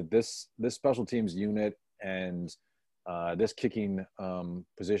this special teams unit and this kicking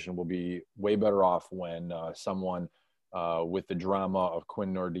position will be way better off when someone with the drama of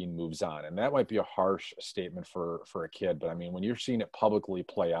Quinn Nordine moves on. And that might be a harsh statement for a kid, but I mean, when you're seeing it publicly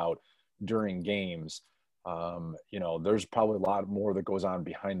play out during games, there's probably a lot more that goes on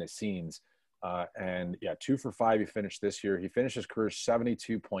behind the scenes. And yeah, 2 for 5 he finished this year. He finished his career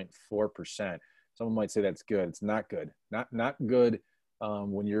 72.4%. Someone might say that's good. It's not good. Not good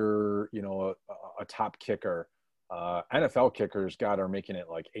when you're, a top kicker. NFL kickers are making it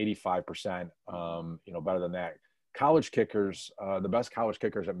like 85%, better than that. College kickers, the best college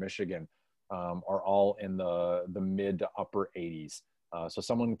kickers at Michigan are all in the mid to upper 80s. So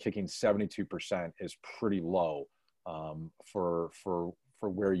someone kicking 72% is pretty low for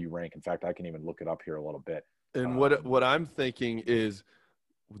where you rank. In fact, I can even look it up here a little bit. And what I'm thinking is,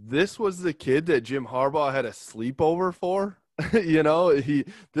 this was the kid that Jim Harbaugh had a sleepover for.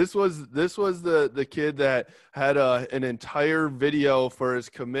 This was the kid that had an entire video for his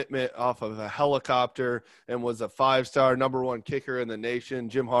commitment off of a helicopter and was a 5-star number 1 kicker in the nation.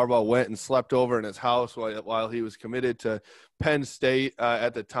 Jim Harbaugh went and slept over in his house while he was committed to Penn State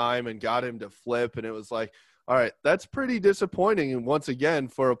at the time and got him to flip. And it was like, all right, that's pretty disappointing. And once again,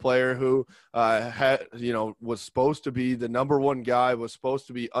 for a player who was supposed to be the number 1 guy, was supposed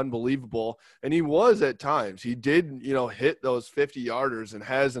to be unbelievable. And he was at times. He did, hit those 50-yarders and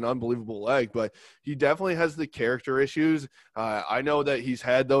has an unbelievable leg, but he definitely has the character issues. I know that he's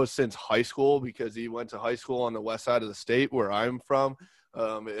had those since high school because he went to high school on the west side of the state where I'm from.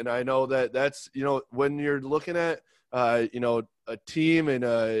 And I know that's, when you're looking at, a team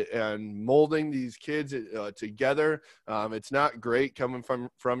and molding these kids together, it's not great coming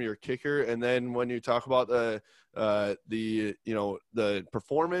from your kicker. And then when you talk about the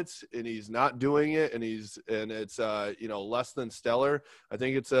performance and he's not doing it and it's less than stellar, I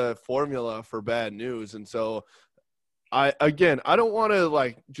think it's a formula for bad news. And so I don't want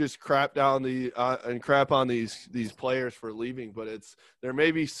to just crap down and crap on these players for leaving, but there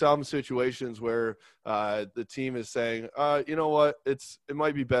may be some situations where the team is saying, you know what, it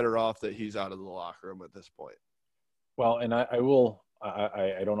might be better off that he's out of the locker room at this point. Well, and I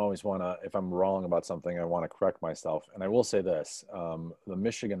don't always want to, if I'm wrong about something, I want to correct myself. And I will say this, the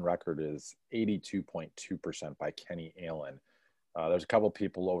Michigan record is 82.2% by Kenny Allen. There's a couple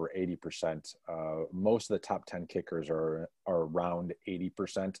people over 80%. Most of the top 10 kickers are around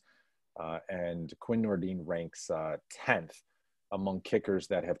 80%. And Quinn Nordine ranks 10th among kickers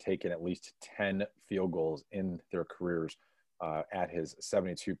that have taken at least 10 field goals in their careers at his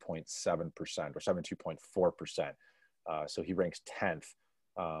 72.7% or 72.4%. So he ranks 10th.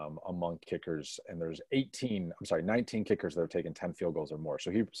 among kickers, and there's 19 kickers that have taken 10 field goals or more.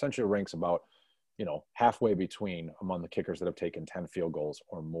 So he essentially ranks about, halfway between among the kickers that have taken 10 field goals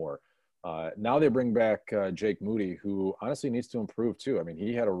or more. Now they bring back Jake Moody, who honestly needs to improve too. I mean,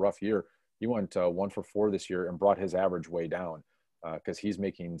 he had a rough year. He went 1 for 4 this year and brought his average way down because he's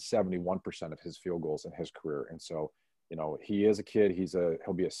making 71% of his field goals in his career. And so, he is a kid.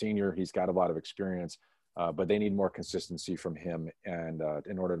 He'll be a senior. He's got a lot of experience, but they need more consistency from him, and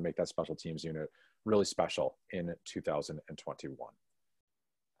in order to make that special teams unit really special in 2021.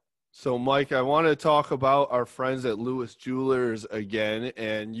 So, Mike, I want to talk about our friends at Lewis Jewelers again.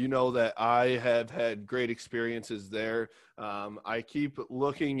 And you know that I have had great experiences there. I keep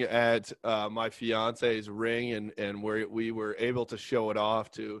looking at my fiance's ring and where we were able to show it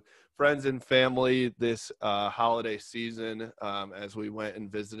off to friends and family this holiday season as we went and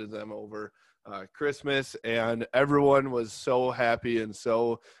visited them over Christmas, and everyone was so happy and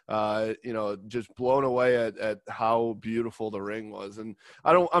so just blown away at how beautiful the ring was. And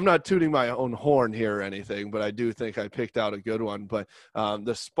I'm not tooting my own horn here or anything, but I do think I picked out a good one. But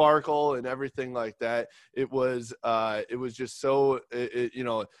the sparkle and everything like that, it was just so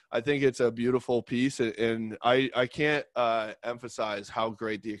I think it's a beautiful piece, and I can't emphasize how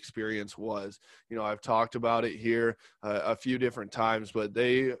great the experience was. I've talked about it here a few different times, but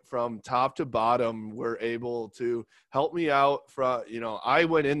they, from top to bottom, were able to help me out. I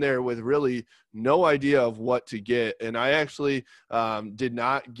went in there with really no idea of what to get, and I actually did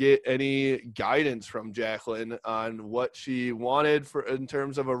not get any guidance from Jacqueline on what she wanted in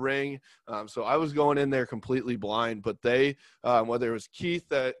terms of a ring. So I was going in there completely blind, but they, whether it was Keith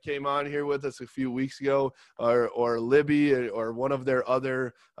that came on here with us a few weeks ago, or Libby, or one of their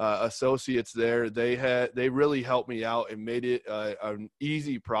other associates there, they really helped me out and made it an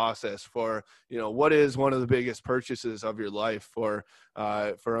easy process for what is one of the biggest purchases of your life for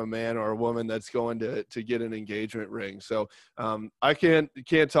a man or a woman that's going to get an engagement ring. So I can't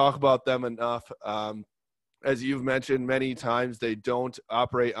talk about them enough. As you've mentioned many times, they don't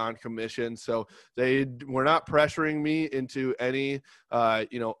operate on commission. So they were not pressuring me into any,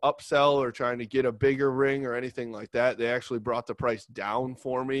 upsell or trying to get a bigger ring or anything like that. They actually brought the price down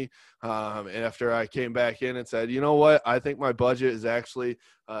for me. And after I came back in and said, you know what, I think my budget is actually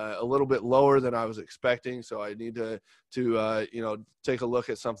a little bit lower than I was expecting. So I need to take a look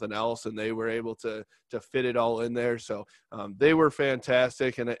at something else. And they were able to fit it all in there. So they were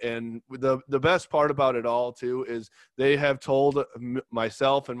fantastic. And the best part about it all too is they have told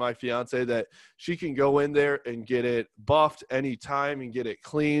myself and my fiance that she can go in there and get it buffed anytime and get it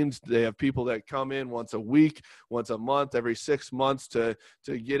cleaned. They have people that come in once a week, once a month, every 6 months to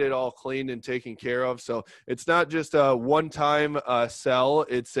get it all cleaned and taken care of. So it's not just a one-time sell.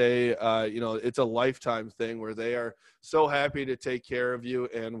 It's it's a lifetime thing where they are so happy to take care of you.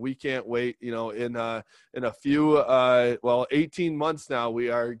 And we can't wait, in a few, 18 months now, we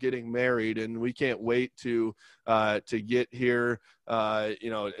are getting married, and we can't wait to get here,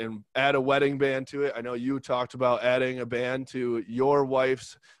 and add a wedding band to it. I know you talked about adding a band to your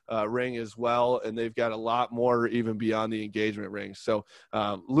wife's ring as well, and they've got a lot more even beyond the engagement ring. So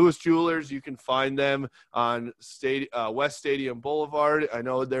Lewis Jewelers, you can find them on West Stadium Boulevard. I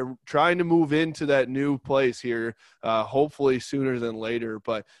know they're trying to move into that new place here, hopefully sooner than later,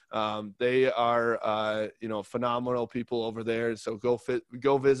 but they are phenomenal people over there. So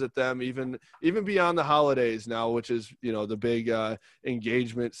go visit them even beyond the holidays now, which is the big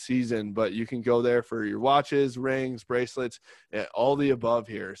engagement season. But you can go there for your watches, rings, bracelets, all the above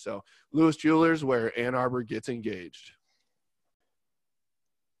here. So Lewis Jewelers, where Ann Arbor gets engaged.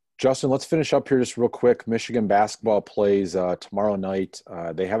 Justin, let's finish up here just real quick. Michigan basketball plays tomorrow night.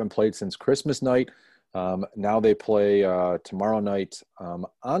 They haven't played since Christmas night. Now they play tomorrow night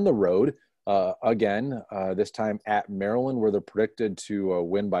on the road again, this time at Maryland, where they're predicted to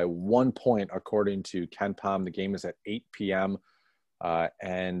win by 1 point, according to Ken Pom. The game is at 8 p.m.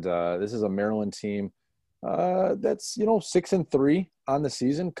 And this is a Maryland team that's 6-3 on the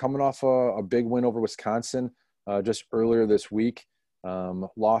season, coming off a big win over Wisconsin just earlier this week.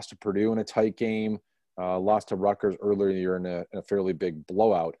 Lost to Purdue in a tight game, lost to Rutgers earlier in the year in a fairly big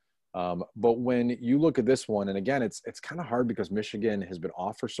blowout. But when you look at this one, and again, it's kind of hard because Michigan has been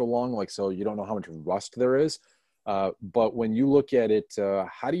off for so long, so you don't know how much rust there is. But when you look at it,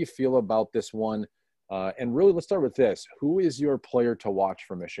 how do you feel about this one? And really, let's start with this. Who is your player to watch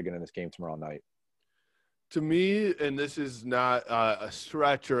for Michigan in this game tomorrow night? To me, and this is not a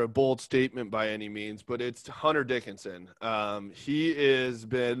stretch or a bold statement by any means, but it's Hunter Dickinson. He has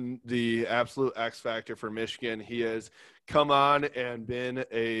been the absolute X factor for Michigan. He has come on and been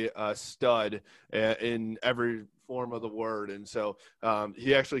a stud in every form of the word. And so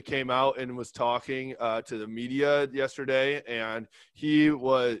he actually came out and was talking to the media yesterday, and he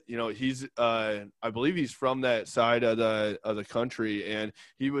was, he's I believe he's from that side of the country, and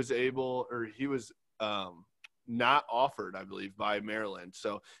he was not offered, I believe, by Maryland.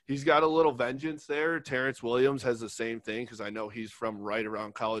 So he's got a little vengeance there. Terrence Williams has the same thing, because I know he's from right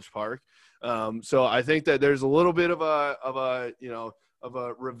around College Park. So I think that there's a little bit of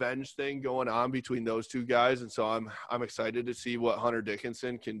a revenge thing going on between those two guys. And so I'm excited to see what Hunter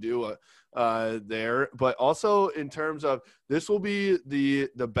Dickinson can do there. But also in terms of, this will be the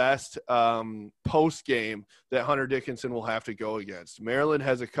best post game that Hunter Dickinson will have to go against. Maryland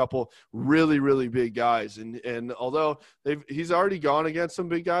has a couple really, really big guys. And although he's already gone against some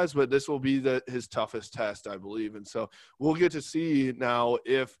big guys, but this will be his toughest test, I believe. And so we'll get to see now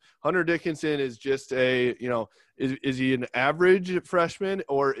if Hunter Dickinson is just is he an average freshman,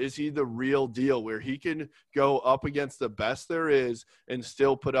 or is he the real deal where he can go up against the best there is and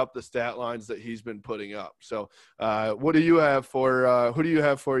still put up the stat lines that he's been putting up? So what do you have for who do you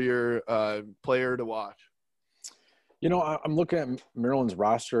have for your player to watch? I'm looking at Maryland's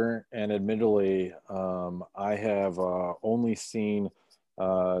roster, and admittedly, I have only seen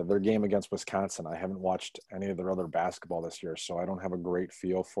their game against Wisconsin. I haven't watched any of their other basketball this year, so I don't have a great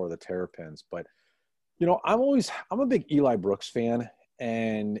feel for the Terrapins. But I'm a big Eli Brooks fan,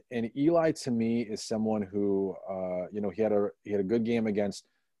 and Eli to me is someone who he had a good game against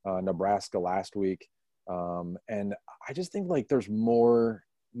Nebraska last week, and I just think like there's more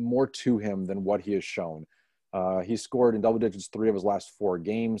to him than what he has shown. He scored in double digits 3 of his last 4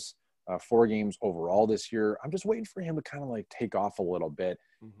 games, 4 games overall this year. I'm just waiting for him to kind of like take off a little bit.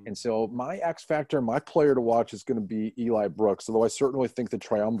 Mm-hmm. And so my X factor, my player to watch is going to be Eli Brooks, although I certainly think the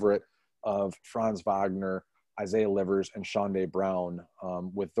triumvirate of Franz Wagner, Isaiah Livers, and Shondae Brown,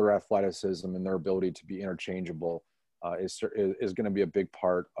 with their athleticism and their ability to be interchangeable, is going to be a big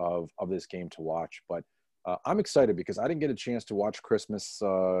part of this game to watch. But I'm excited because I didn't get a chance to watch Christmas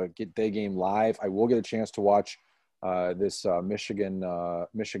day game live. I will get a chance to watch this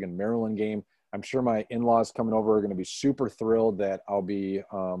Michigan-Maryland game. I'm sure my in-laws coming over are going to be super thrilled that I'll be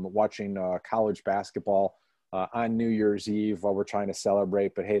watching college basketball on New Year's Eve while we're trying to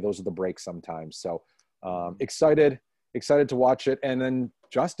celebrate. But hey, those are the breaks sometimes. So excited to watch it. And then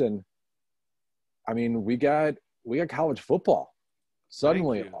Justin, I mean, we got college football.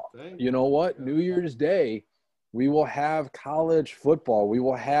 Suddenly, you know what? New Year's Day, we will have college football. We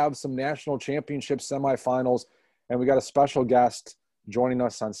will have some national championship semifinals, and we got a special guest joining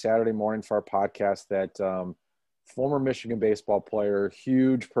us on Saturday morning for our podcast, that former Michigan baseball player,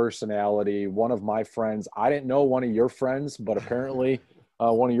 huge personality, one of my friends. I didn't know one of your friends, but apparently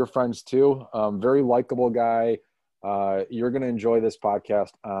one of your friends too. Very likable guy. You're going to enjoy this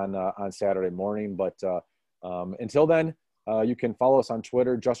podcast on Saturday morning. But until then, you can follow us on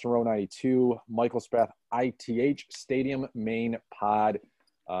Twitter, JustinRowe92, Michael Spath, ITH, Stadium Main Pod.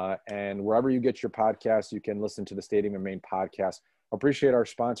 And wherever you get your podcasts, you can listen to the Stadium and Main podcast. Appreciate our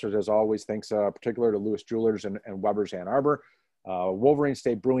sponsors as always. Thanks particular to Lewis Jewelers and Weber's Ann Arbor. Wolverine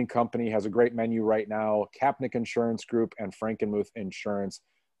State Brewing Company has a great menu right now. Kapnick Insurance Group and Frankenmuth Insurance.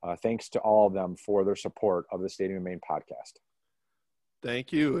 Thanks to all of them for their support of the Stadium and Main podcast.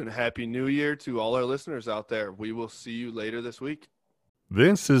 Thank you, and Happy New Year to all our listeners out there. We will see you later this week.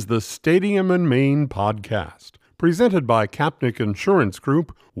 This is the Stadium and Main podcast, presented by Kapnick Insurance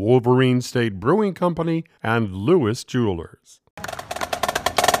Group, Wolverine State Brewing Company, and Lewis Jewelers.